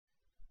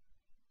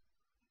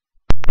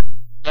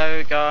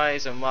Hello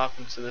guys and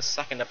welcome to the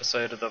second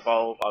episode of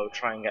Evolve. I will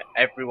try and get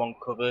everyone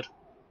covered.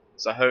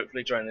 So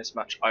hopefully during this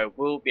match I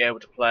will be able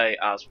to play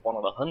as one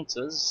of the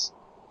hunters,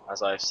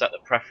 as I've set the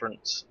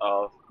preference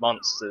of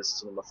monsters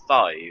to number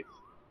 5,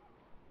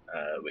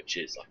 which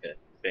is like a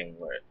thing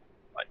where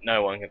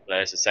no one can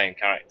play as the same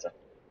character.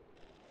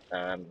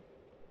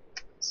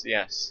 So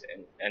yes,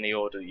 in any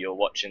order you're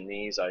watching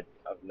these, I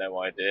have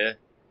no idea.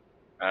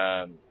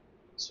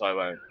 So I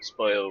won't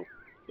spoil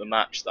the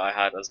match that I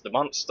had as the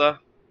monster.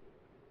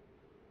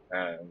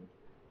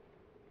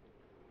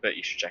 But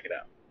you should check it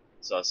out.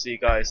 So I'll see you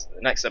guys in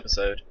the next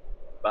episode.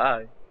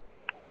 Bye.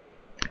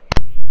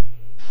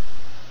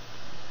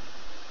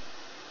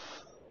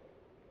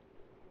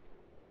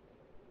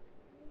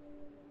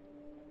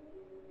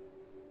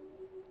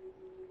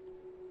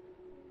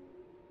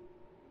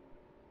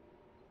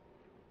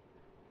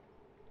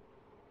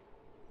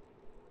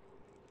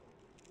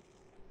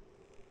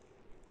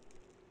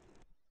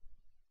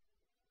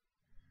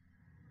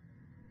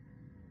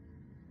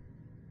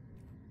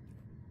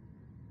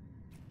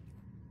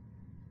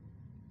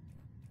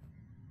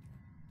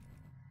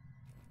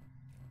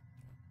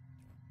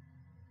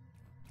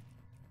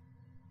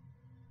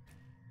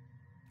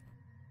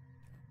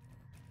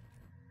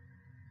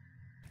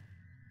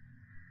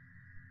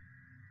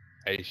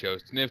 I shall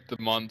sniff the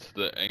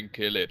monster and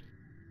kill it.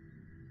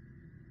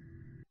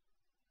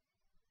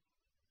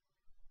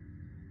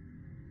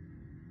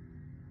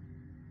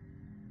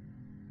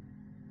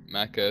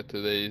 Maka,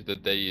 today is the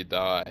day you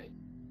die,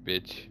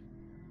 bitch.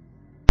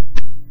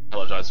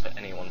 Apologise for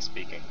anyone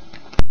speaking.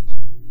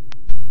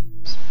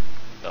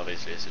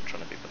 Obviously, this is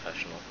trying to be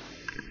professional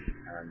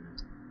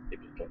and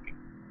people talking.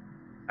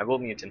 I will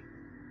mute him.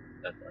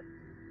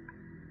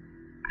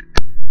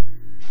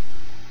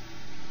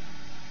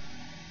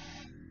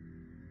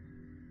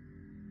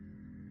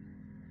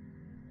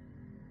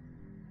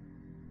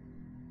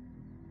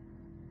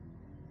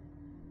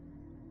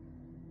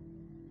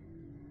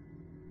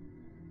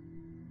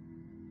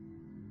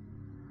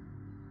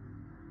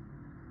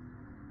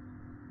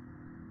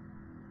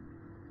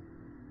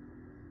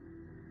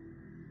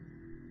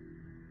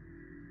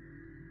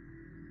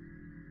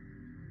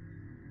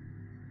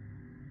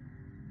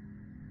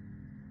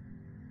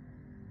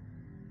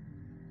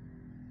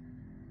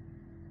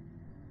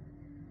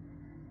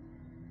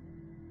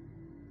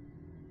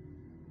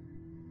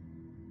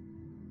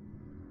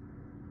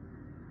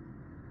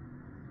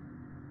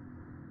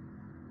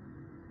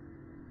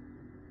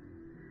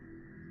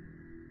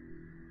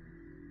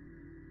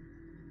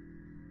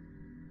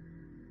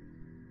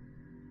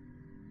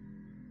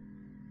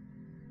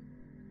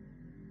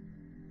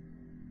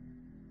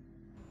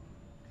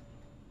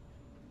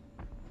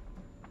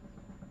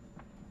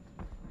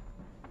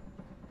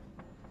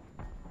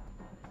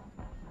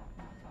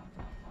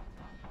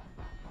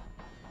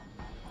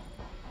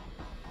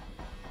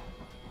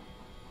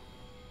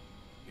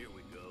 Here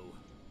we go.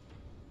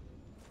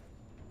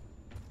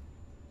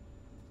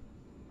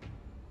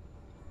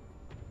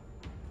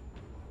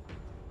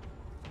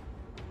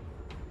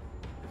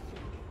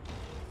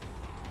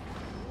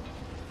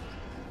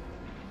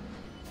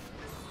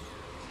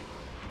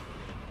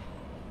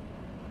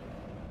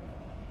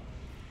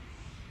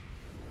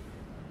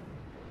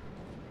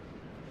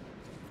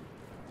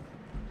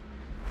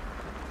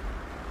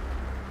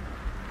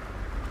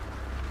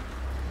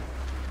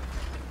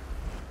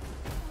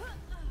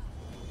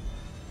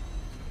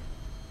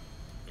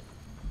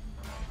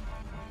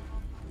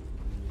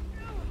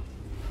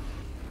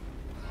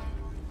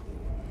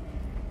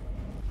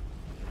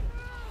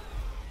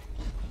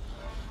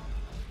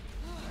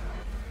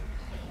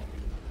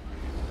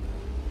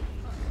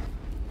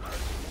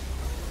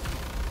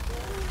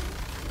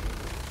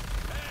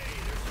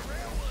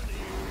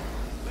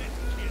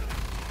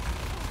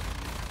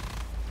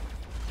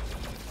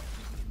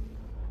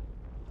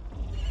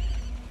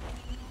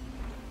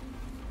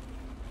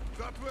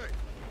 That way,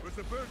 where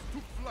the birds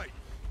took flight.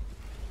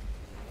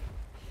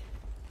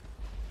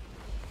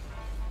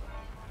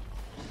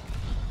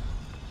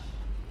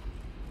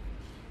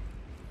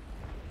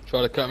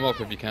 Try to cut him off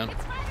if you can.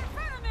 It's right in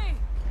front of me!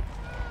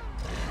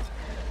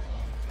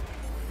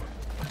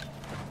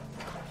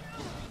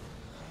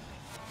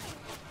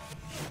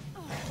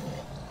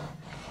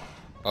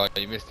 Oh,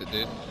 you missed it,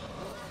 dude.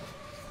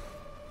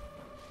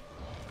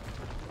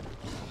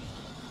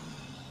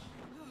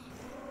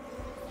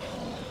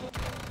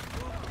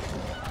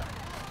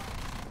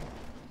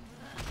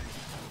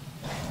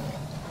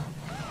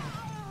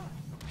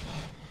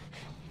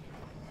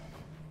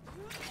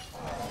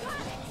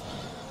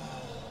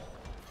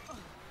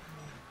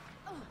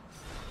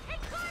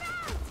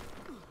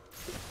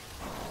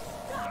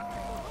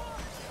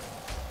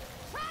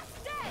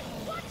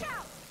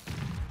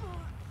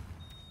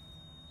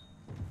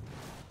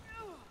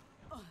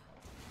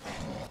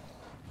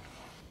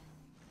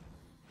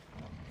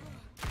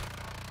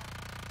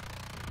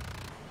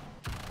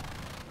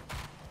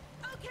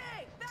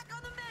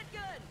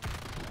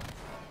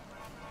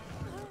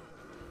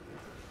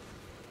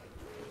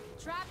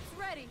 Traps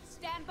ready.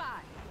 Stand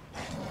by.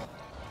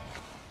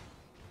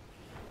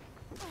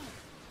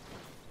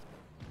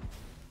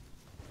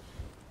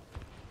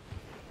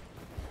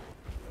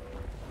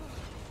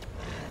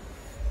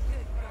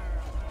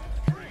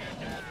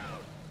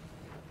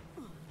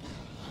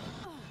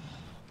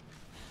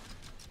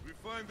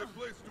 find a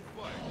place to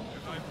fight,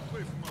 and I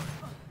place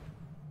mine.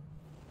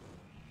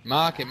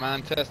 Mark it,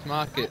 man. Test,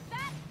 mark it.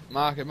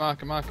 Mark it,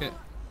 mark it, mark it.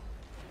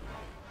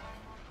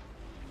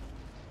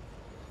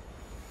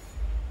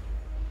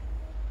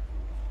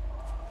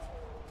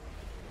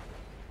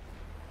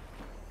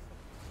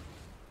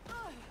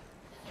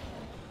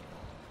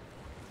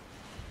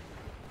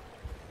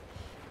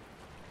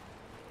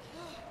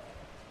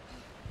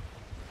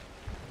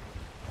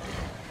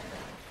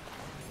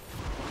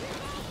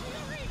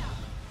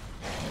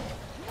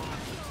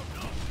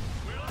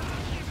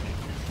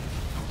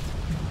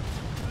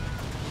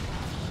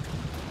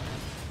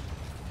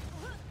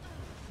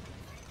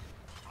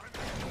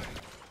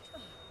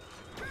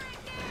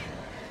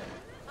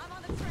 I'm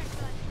on the track,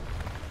 bud.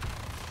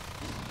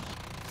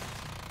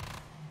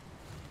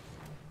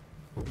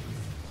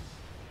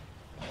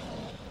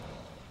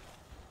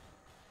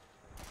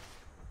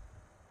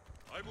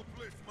 I will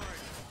place mine.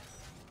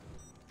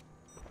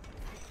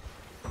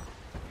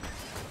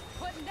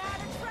 Putting down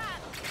a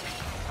trap.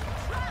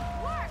 Trap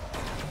work.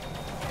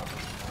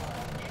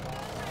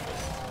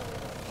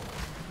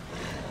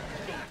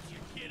 Gotcha,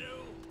 kiddo.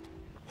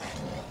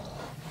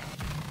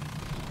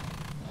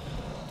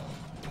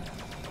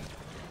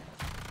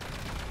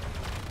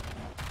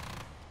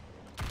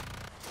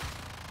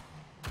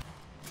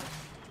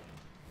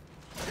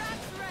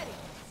 Trap's ready.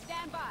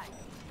 Stand by.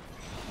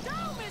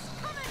 Dome is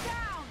coming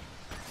down.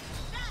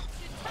 That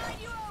should tide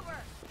you over.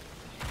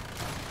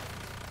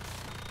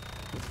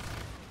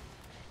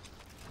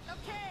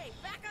 Okay,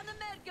 back on the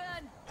med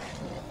gun.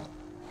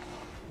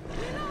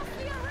 We lost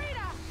the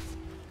arena.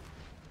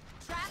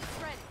 Trap's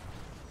ready.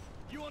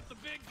 You want the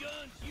big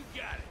guns? You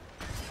got it.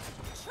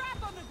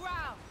 Trap on the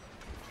ground.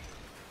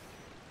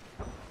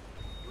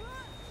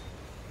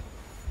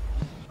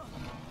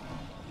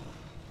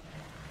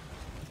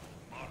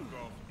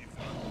 Markov is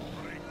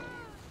unbreakable.